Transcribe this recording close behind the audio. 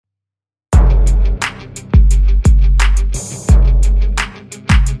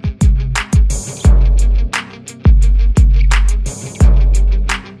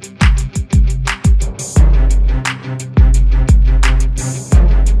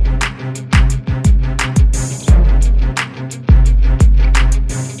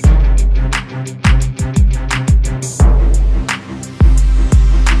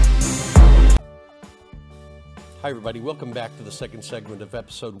everybody. Welcome back to the second segment of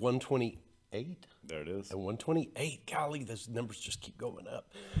episode 128. There it is. And 128. Golly, those numbers just keep going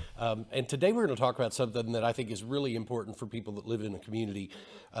up. And today we're going to talk about something that I think is really important for people that live in a community.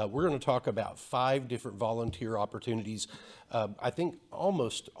 We're going to talk about 5 different volunteer opportunities. I think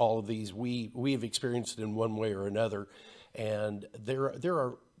almost all of these we have experienced in one way or another. And there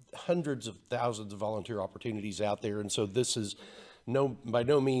are hundreds of thousands of volunteer opportunities out there. And so this is by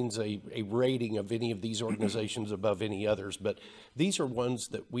no means a rating of any of these organizations above any others, but these are ones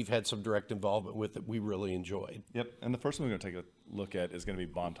that we've had some direct involvement with that we really enjoyed. Yep, and the first one we're going to take a look at is going to be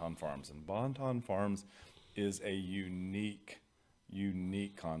Bon-Ton Farms. And Bon-Ton Farms is a unique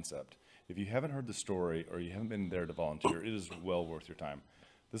concept. If you haven't heard the story or you haven't been there to volunteer, it is well worth your time.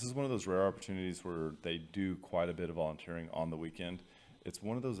 This is one of those rare opportunities where they do quite a bit of volunteering on the weekend. It's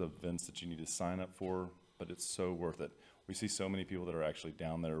one of those events that you need to sign up for, but it's so worth it. We see so many people that are actually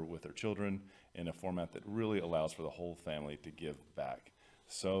down there with their children in a format that really allows for the whole family to give back.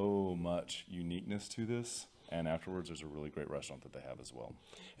 So much uniqueness to this, and afterwards there's a really great restaurant that they have as well.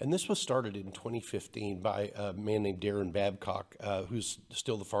 And this was started in 2015 by a man named Darren Babcock, who's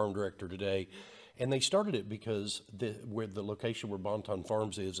still the farm director today. And they started it because the location where Bon-Ton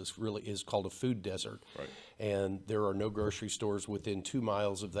Farms is called a food desert. Right. And there are no grocery stores within 2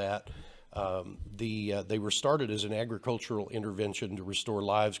 miles of that. They were started as an agricultural intervention to restore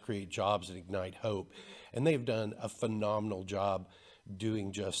lives, create jobs, and ignite hope. And they've done a phenomenal job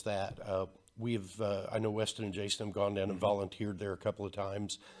doing just that. I know Weston and Jason have gone down and volunteered there a couple of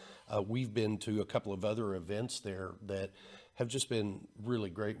times. We've been to a couple of other events there that have just been really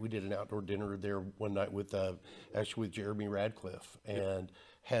great. We did an outdoor dinner there one night with Jeremy Radcliffe and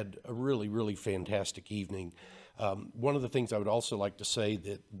had a really, really fantastic evening. One of the things I would also like to say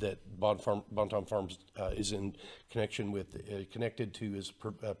that Bon-Ton Farms is in connected to is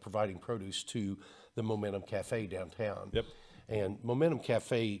providing produce to the Momentum Cafe downtown. Yep. And Momentum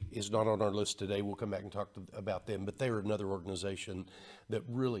Cafe is not on our list today. We'll come back and talk about them, but they're another organization that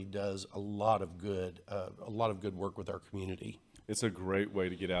really does a lot of good work with our community. It's a great way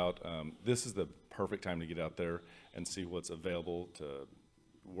to get out. This is the perfect time to get out there and see what's available to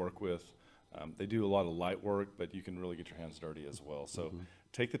work with. They do a lot of light work, but you can really get your hands dirty as well. So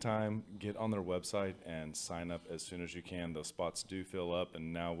take the time, get on their website, and sign up as soon as you can. Those spots do fill up,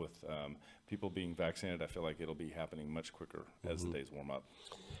 and now with people being vaccinated, I feel like it'll be happening much quicker as the days warm up.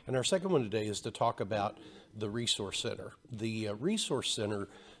 And our second one today is to talk about the Resource Center. The Resource Center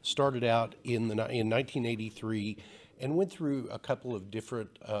started out in 1983 and went through a couple of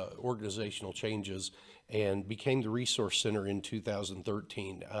different organizational changes and became the Resource Center in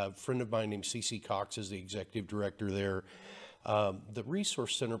 2013. A friend of mine named CC Cox is the executive director there. The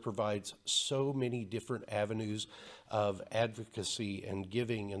Resource Center provides so many different avenues of advocacy and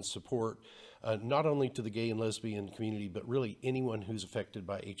giving and support, not only to the gay and lesbian community, but really anyone who's affected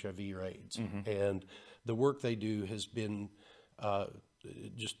by HIV or AIDS. And the work they do has been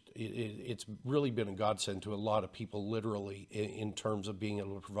it's really been a godsend to a lot of people, literally, in terms of being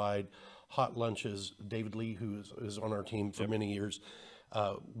able to provide hot lunches. David Lee, who is on our team for many years,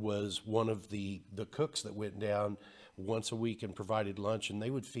 was one of the cooks that went down once a week and provided lunch, and they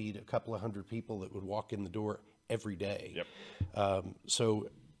would feed a couple of hundred people that would walk in the door every day. Yep. So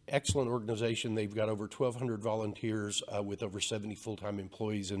excellent organization. They've got over 1,200 volunteers with over 70 full-time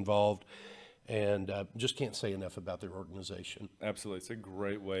employees involved. And just can't say enough about their organization. Absolutely. It's a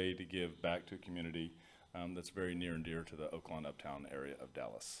great way to give back to a community that's very near and dear to the Oaklawn Uptown area of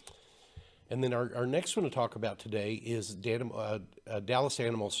Dallas. And then our next one to talk about today is Dallas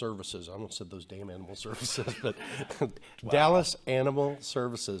Animal Services. I almost said those damn animal services, but Dallas Animal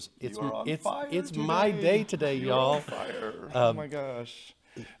Services. It's my day today, y'all. Fire. Oh my gosh.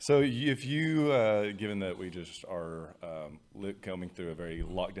 So if you, given that we just are coming through a very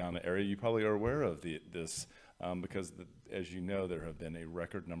locked down area, you probably are aware of this because as you know, there have been a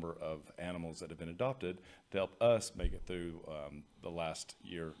record number of animals that have been adopted to help us make it through the last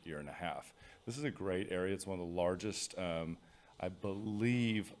year and a half. This is a great area. It's one of the largest, I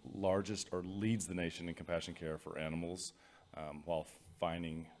believe, or leads the nation in compassion care for animals while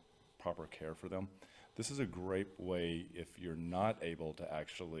finding proper care for them. This is a great way if you're not able to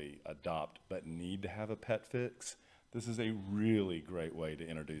actually adopt but need to have a pet fix. This is a really great way to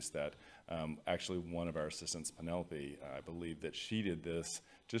introduce that. Actually, one of our assistants, Penelope, I believe that she did this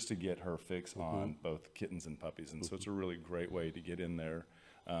just to get her fix on both kittens and puppies. And so it's a really great way to get in there.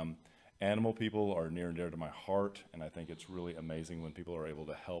 Animal people are near and dear to my heart, and I think it's really amazing when people are able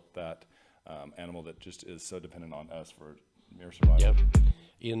to help that animal that just is so dependent on us for mere survival. Yep.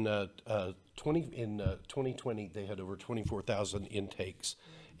 In 2020, they had over 24,000 intakes,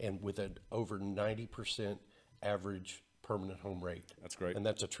 and with an over 90% average permanent home rate. That's great. And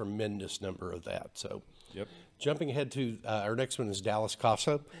that's a tremendous number of that. So, Yep. jumping ahead to our next one is Dallas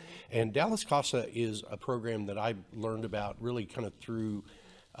Casa. And Dallas Casa is a program that I learned about really kind of through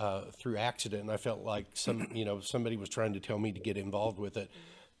accident. And I felt like somebody was trying to tell me to get involved with it.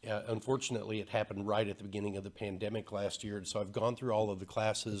 Unfortunately, it happened right at the beginning of the pandemic last year. And so I've gone through all of the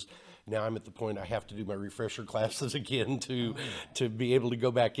classes. Now I'm at the point I have to do my refresher classes again to be able to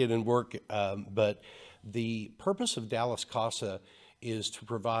go back in and work. But the purpose of Dallas Casa is to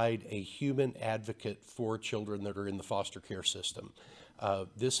provide a human advocate for children that are in the foster care system.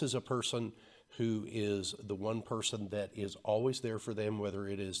 This is a person who is the one person that is always there for them, whether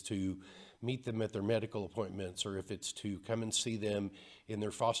it is to meet them at their medical appointments, or if it's to come and see them in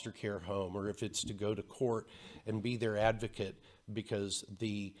their foster care home, or if it's to go to court and be their advocate, because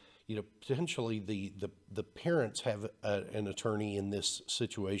potentially the parents have an attorney in this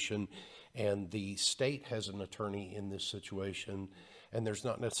situation, and the state has an attorney in this situation, and there's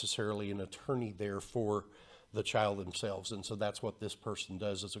not necessarily an attorney there for the child themselves. And so that's what this person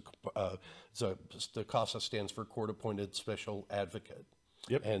does. The CASA stands for Court Appointed Special Advocate.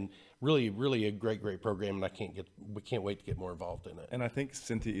 Yep. And really a great program, and we can't wait to get more involved in it. And I think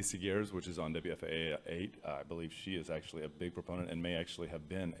Cynthia Isigueres, which is on WFAA 8, I believe she is actually a big proponent and may actually have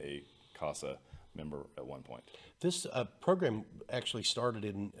been a CASA member at one point. This program actually started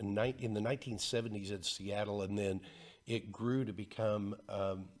in the 1970s in Seattle, and then it grew to become,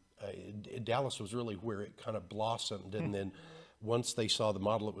 Dallas was really where it kind of blossomed, and then once they saw the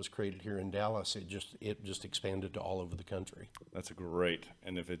model that was created here in Dallas, it just expanded to all over the country. That's great.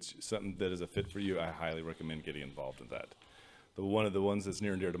 And if it's something that is a fit for you, I highly recommend getting involved in that. One of the ones that's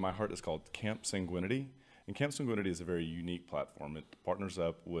near and dear to my heart is called Camp Sanguinity. And Camp Sanguinity is a very unique platform. It partners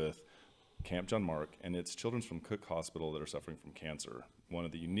up with Camp John Mark, and it's children from Cook Hospital that are suffering from cancer. One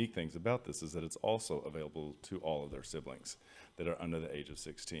of the unique things about this is that it's also available to all of their siblings that are under the age of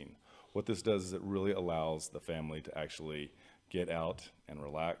 16. What this does is it really allows the family to actually get out and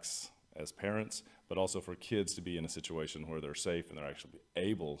relax as parents, but also for kids to be in a situation where they're safe and they're actually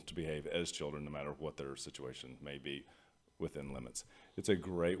able to behave as children no matter what their situation may be within limits. It's a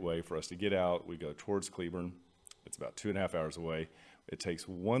great way for us to get out. We go towards Cleburne. It's about 2.5 hours away. It takes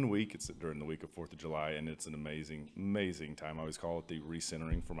 1 week. It's during the week of 4th of July, and it's an amazing time. I always call it the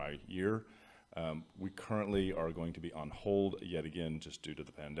recentering for my year. We currently are going to be on hold yet again just due to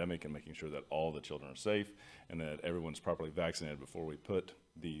the pandemic and making sure that all the children are safe and that everyone's properly vaccinated before we put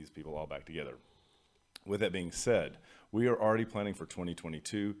these people all back together. With that being said, we are already planning for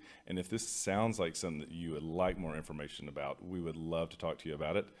 2022, and if this sounds like something that you would like more information about, we would love to talk to you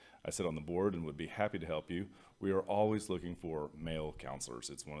about it. I sit on the board and would be happy to help you. We are always looking for male counselors.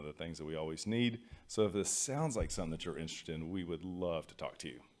 It's one of the things that we always need. So if this sounds like something that you're interested in, we would love to talk to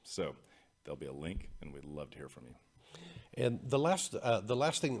you. So there'll be a link, and we'd love to hear from you. And the last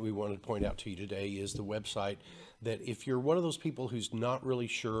thing that we wanted to point out to you today is the website, that if you're one of those people who's not really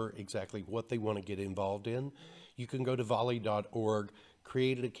sure exactly what they want to get involved in, you can go to volley.org,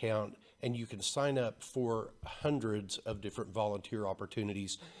 create an account, and you can sign up for hundreds of different volunteer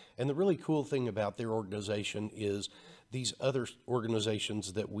opportunities. And the really cool thing about their organization is these other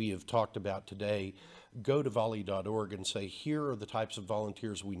organizations that we have talked about today go to volley.org and say, here are the types of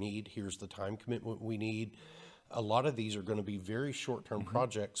volunteers we need, here's the time commitment we need. A lot of these are going to be very short-term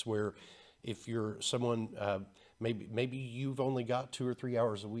projects where if you're someone, maybe you've only got 2 or 3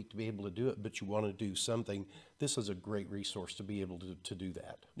 hours a week to be able to do it, but you want to do something, this is a great resource to be able to do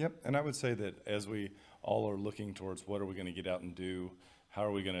that. Yep, and I would say that as we all are looking towards what are we going to get out and do, how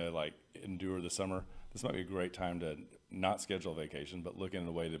are we going to endure the summer, this might be a great time to not schedule a vacation, but look in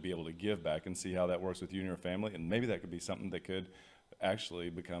a way to be able to give back and see how that works with you and your family, and maybe that could be something that could actually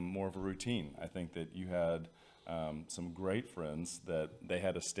become more of a routine. I think that you had some great friends that they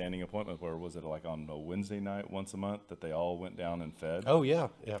had a standing appointment where, was it like on a Wednesday night once a month that they all went down and fed? Oh, yeah.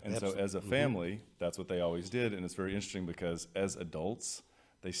 And so as a family, that's what they always did. And it's very interesting because as adults,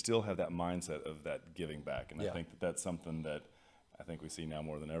 they still have that mindset of that giving back. And I think that that's something that I think we see now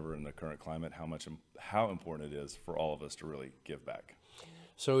more than ever in the current climate, how important it is for all of us to really give back.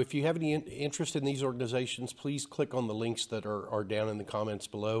 So if you have any interest in these organizations, please click on the links that are down in the comments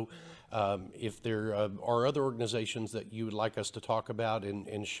below. If there are other organizations that you would like us to talk about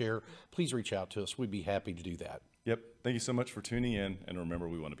and share, please reach out to us. We'd be happy to do that. Yep. Thank you so much for tuning in. And remember,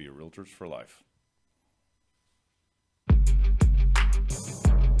 we want to be realtors for life.